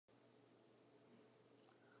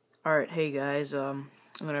Alright, hey guys, I'm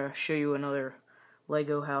gonna show you another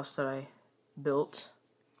Lego house that I built.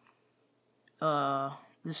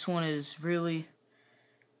 This one is really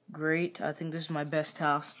great. I think this is my best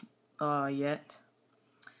house yet.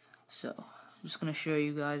 So, I'm just gonna show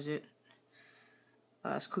you guys it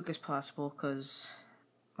as quick as possible because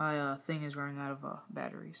my thing is running out of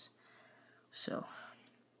batteries. So,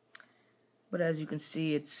 but as you can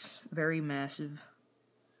see, it's very massive.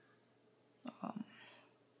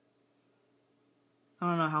 I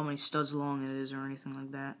don't know how many studs long it is or anything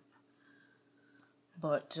like that.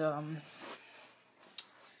 But,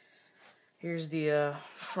 here's the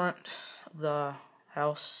front of the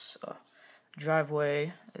house,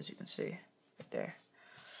 driveway, as you can see, right there.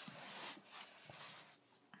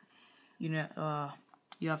 You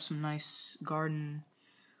have some nice garden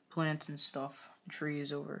plants and stuff,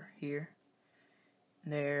 trees over here,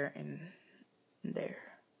 there, and there.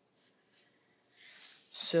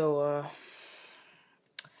 So,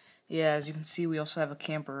 yeah, as you can see, we also have a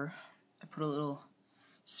camper. I put a little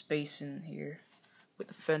space in here with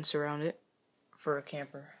a fence around it for a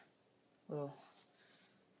camper. Little,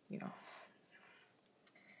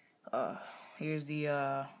 here's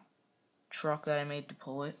the truck that I made to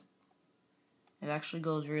pull it. It actually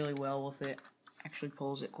goes really well with it. Actually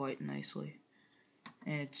pulls it quite nicely.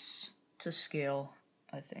 And it's to scale,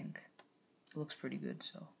 I think. It looks pretty good,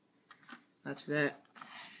 so that's that.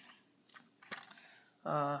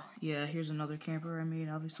 Yeah, here's another camper I made,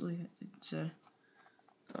 obviously, as it said.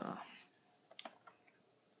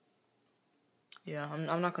 Yeah,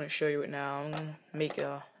 I'm not going to show you it now. I'm going to make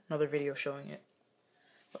another video showing it.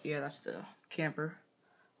 But yeah, that's the camper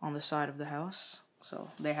on the side of the house.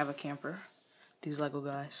 So, they have a camper. These Lego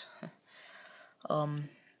guys.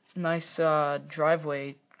 Nice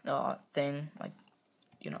driveway thing, like,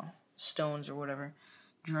 stones or whatever.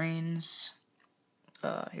 Drains.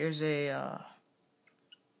 Here's a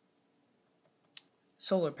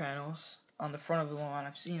solar panels on the front of the lawn.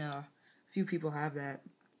 I've seen a few people have that.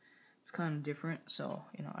 It's kind of different, so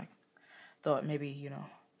I thought maybe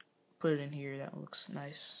put it in here. That looks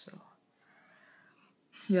nice. So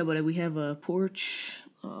yeah, but we have a porch,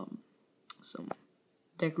 some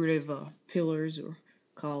decorative pillars or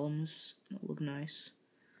columns that look nice.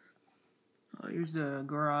 Here's the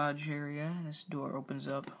garage area. This door opens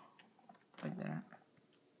up like that.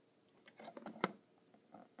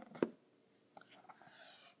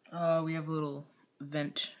 We have a little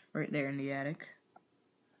vent right there in the attic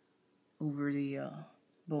over the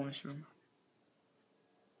bonus room.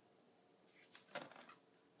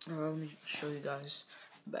 Let me show you guys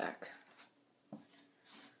back.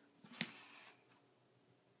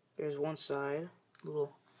 There's one side,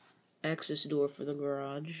 little access door for the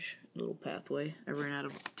garage, little pathway. I ran out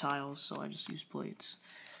of tiles, so I just used plates.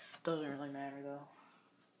 Doesn't really matter though.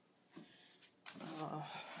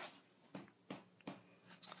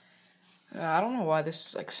 I don't know why this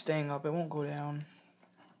is like staying up. It won't go down.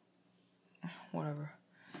 Whatever.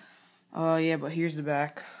 Yeah, but here's the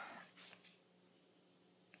back.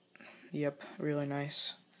 Yep, really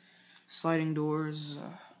nice. Sliding doors.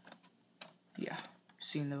 Yeah,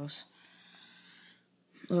 seen those.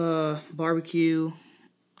 Barbecue.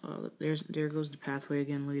 There goes the pathway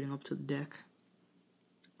again leading up to the deck.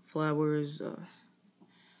 Flowers.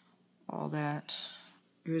 All that.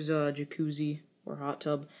 Here's a jacuzzi or hot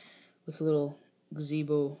tub with a little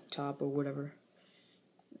gazebo top or whatever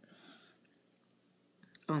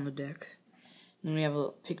on the deck. And then we have a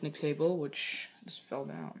picnic table, which just fell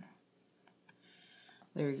down.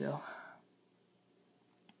 There you go.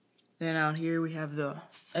 Then out here we have the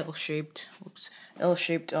L-shaped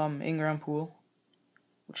in-ground pool,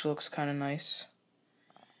 which looks kind of nice.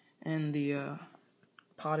 And the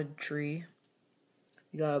potted tree.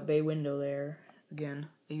 You got a bay window there. Again,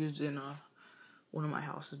 I used it in one of my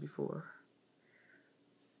houses before.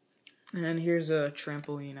 And here's a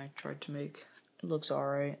trampoline I tried to make. It looks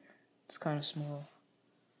alright. It's kind of small.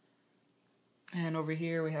 And over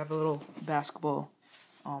here we have a little basketball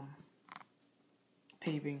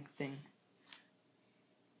paving thing.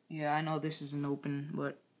 Yeah, I know this isn't open,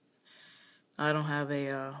 but I don't have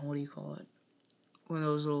a, what do you call it? One of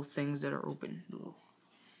those little things that are open.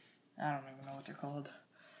 I don't even know what they're called.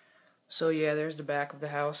 So yeah, there's the back of the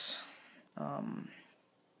house.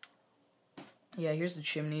 Yeah, here's the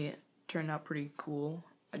chimney. It turned out pretty cool.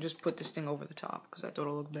 I just put this thing over the top because I thought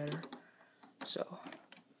it looked better. So,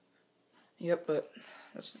 yep, but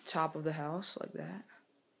that's the top of the house, like that.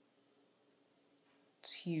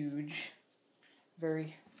 It's huge.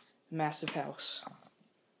 Very massive house.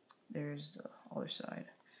 There's the other side.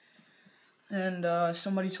 And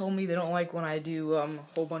somebody told me they don't like when I do a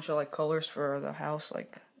whole bunch of like colors for the house.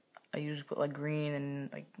 Like, I usually put like green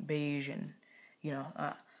and like beige and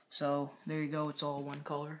so there you go. It's all one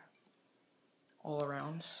color all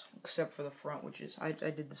around, except for the front, which is I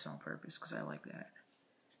did this on purpose because I like that.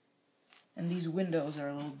 And these windows are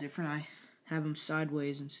a little different. I have them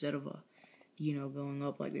sideways instead of going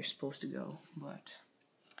up like they're supposed to go. But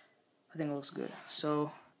I think it looks good.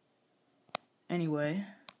 So anyway,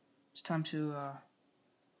 it's time to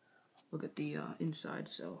look at the inside.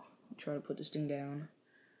 So I'll try to put this thing down.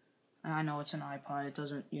 I know it's an iPod. It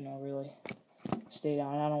doesn't, really stay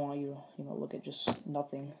down. I don't want you to, look at just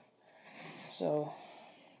nothing. So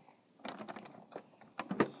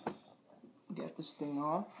get this thing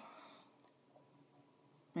off.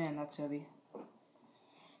 Man, that's heavy.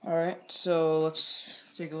 Alright, so let's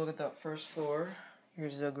take a look at that first floor.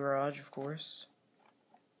 Here's the garage, of course.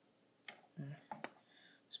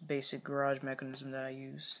 It's a basic garage mechanism that I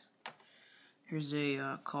use. Here's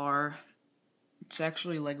a car. It's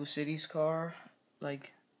actually Lego City's car,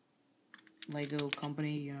 like Lego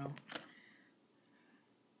company,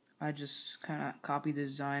 I just kind of copied the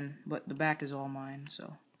design, but the back is all mine,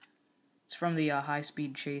 so it's from the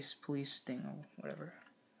high-speed chase police thing or whatever.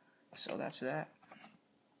 So that's that.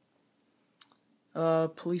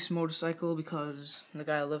 Police motorcycle, because the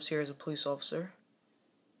guy that lives here is a police officer.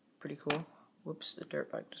 Pretty cool. Whoops, the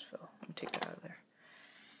dirt bike just fell. Let me take that out of there.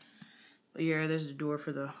 But yeah, there's the door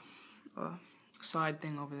for the side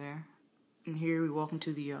thing over there. And here we walk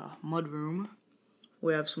into the mud room.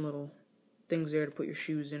 We have some little things there to put your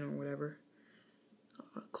shoes in or whatever.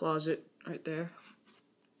 Closet right there.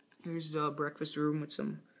 Here's the breakfast room with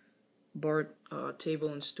some bar table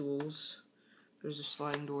and stools. There's the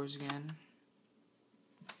sliding doors again.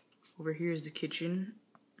 Over here is the kitchen.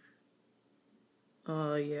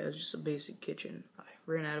 Yeah, it's just a basic kitchen. I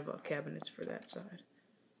ran out of cabinets for that side.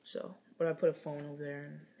 So, but I put a phone over there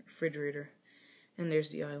and a refrigerator. And there's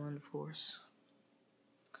the island, of course.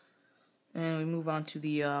 And we move on to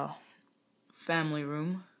the family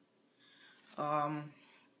room. Yeah,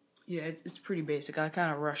 it's pretty basic. I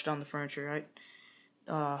kind of rushed on the furniture.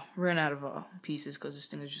 I ran out of pieces because this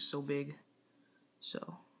thing is just so big.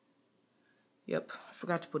 So, yep, I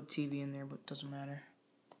forgot to put a TV in there, but it doesn't matter.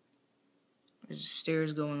 There's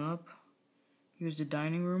stairs going up. Here's the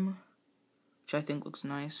dining room, which I think looks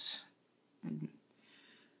nice. And,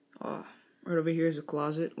 right over here is a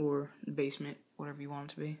closet or the basement, whatever you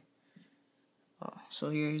want it to be. So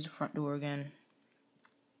here's the front door again.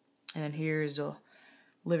 And then here is a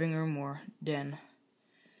living room or den.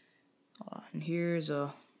 And here's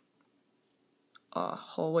a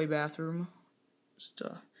hallway bathroom. Just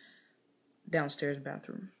a downstairs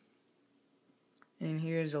bathroom. And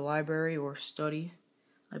here's a library or study.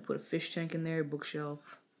 I put a fish tank in there, a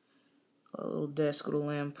bookshelf, a little desk with a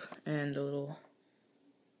lamp, and a little,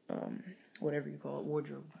 whatever you call it,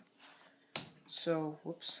 wardrobe. So,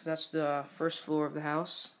 whoops, that's the first floor of the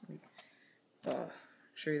house.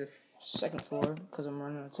 Show you the second floor, because I'm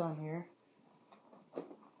running out of time here.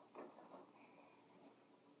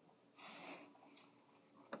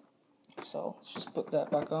 So, let's just put that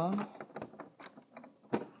back on.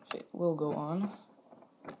 If it will go on.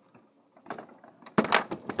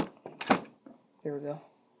 There we go.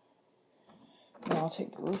 Now I'll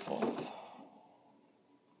take the roof off.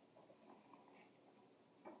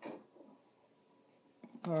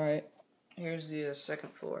 Alright, here's the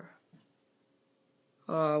second floor.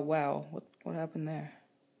 Wow, what happened there?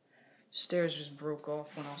 Stairs just broke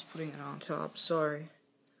off when I was putting it on top. Sorry.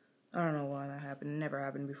 I don't know why that happened. It never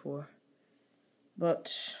happened before.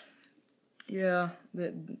 But, yeah,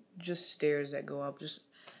 just stairs that go up. Just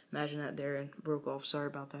imagine that there and broke off. Sorry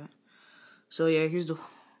about that. So, yeah, here's the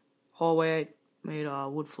hallway. I made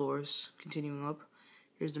wood floors. Continuing up.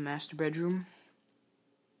 Here's the master bedroom.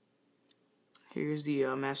 Here's the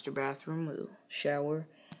master bathroom with a shower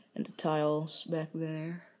and the tiles back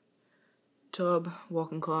there. Tub,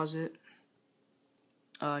 walk-in closet.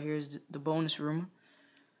 Here's the bonus room,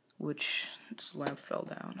 which this lamp fell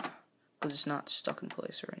down because it's not stuck in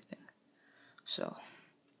place or anything. So,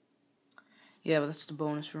 yeah, but that's the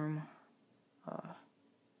bonus room.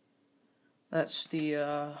 That's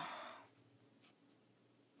the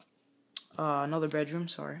another bedroom.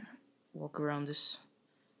 Sorry, walk around this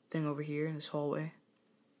thing over here in this hallway,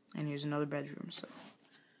 and here's another bedroom. So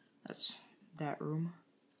that's that room.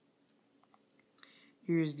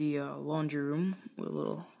 Here's the laundry room with a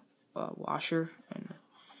little washer and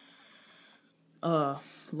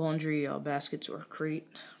laundry baskets or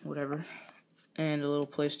crate, whatever, and a little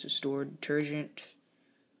place to store detergent.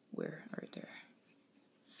 Where? Right there.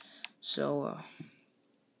 So,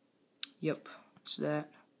 yep, it's that.